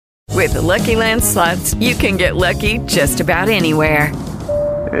With the Lucky Land Slots, you can get lucky just about anywhere.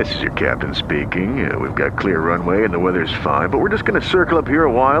 This is your captain speaking. We've got clear runway and the weather's fine, but we're just going to circle up here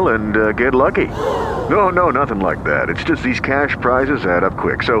a while and get lucky. No, nothing like that. It's just these cash prizes add up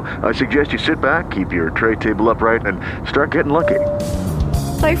quick. So I suggest you sit back, keep your tray table upright, and start getting lucky.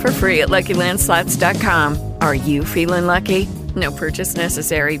 Play for free at LuckyLandSlots.com. Are you feeling lucky? No purchase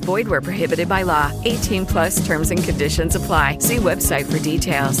necessary. Void where prohibited by law. 18 plus terms and conditions apply. See website for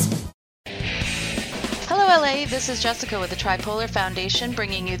details. Hello LA, this is Jessica with the Tripolar Foundation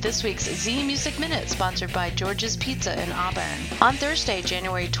bringing you this week's Z Music Minute sponsored by George's Pizza in Auburn. On Thursday,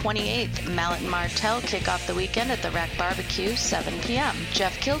 January 28th, Mallet and Martell kick off the weekend at the Rack Barbecue, 7 p.m.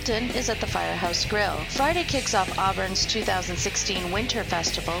 Jeff Kilton is at the Firehouse Grill. Friday kicks off Auburn's 2016 Winter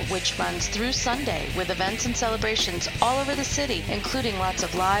Festival, which runs through Sunday with events and celebrations all over the city, including lots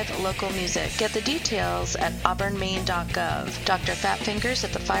of live local music. Get the details at auburnmaine.gov. Dr. Fatfingers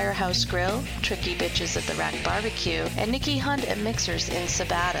at the Firehouse Grill, Tricky Bitches at the Rack Barbecue, and Nikki Hunt at Mixers in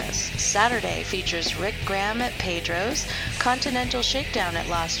Sabatis. Saturday features Rick Graham at Pedro's, Continental Shakedown at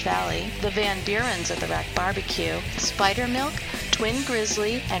Lost Valley, the Van Buren's at the Rack Barbecue, Spider Milk, Twin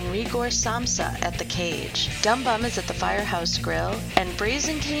Grizzly, and Rigor Samsa at the Cage. Dum Bum is at the Firehouse Grill, and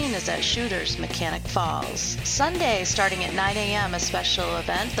Brazen Cane is at Shooters Mechanic Falls. Sunday, starting at 9 a.m., a special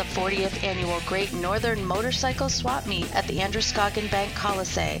event, the 40th Annual Great Northern Motorcycle Swap Meet at the Androscoggin Bank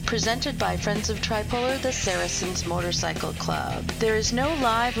Colisee, presented by Friends of Tripolar, the Saracens Motorcycle Club. There is no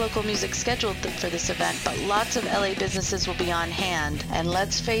live local music scheduled for this event, but lots of LA businesses will be on hand. And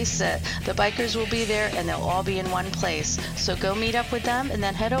let's face it, the bikers will be there and they'll all be in one place. So go meet up with them and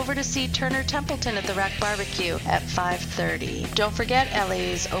then head over to see Turner Templeton at the Rack Barbecue at 5:30. Don't forget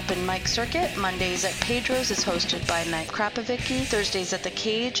LA's open mic circuit. Mondays at Pedro's is hosted by Matt Krapovicki. Thursdays at the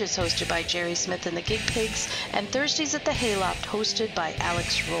Cage is hosted by Jerry Smith and the Gig Pigs. And Thursdays at the Hayloft hosted by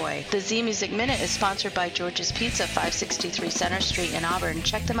Alex Roy. The Z Music Minute is sponsored by George's Pizza, 563 Center Street in Auburn.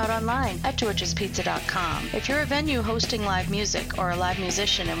 Check them out online at georgespizza.com. If you're a venue hosting live music or a live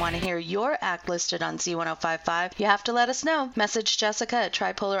musician and want to hear your act listed on Z1055, you have to let us know. Message Jessica at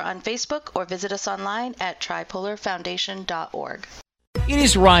Tripolar on Facebook or visit us online at tripolarfoundation.org. It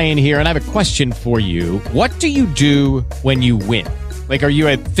is Ryan here, and I have a question for you. What do you do when you win? Like, are you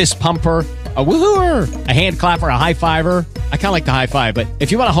a fist pumper, a woohooer, a hand clapper, a high fiver? I kind of like the high five, but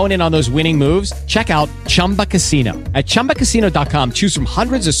if you want to hone in on those winning moves, check out Chumba Casino. At ChumbaCasino.com, choose from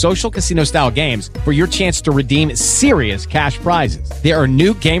hundreds of social casino-style games for your chance to redeem serious cash prizes. There are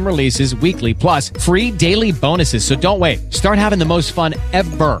new game releases weekly, plus free daily bonuses, so don't wait. Start having the most fun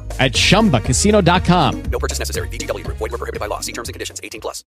ever at ChumbaCasino.com. No purchase necessary. VGW Group. Void where prohibited by law. See terms and conditions. 18 plus.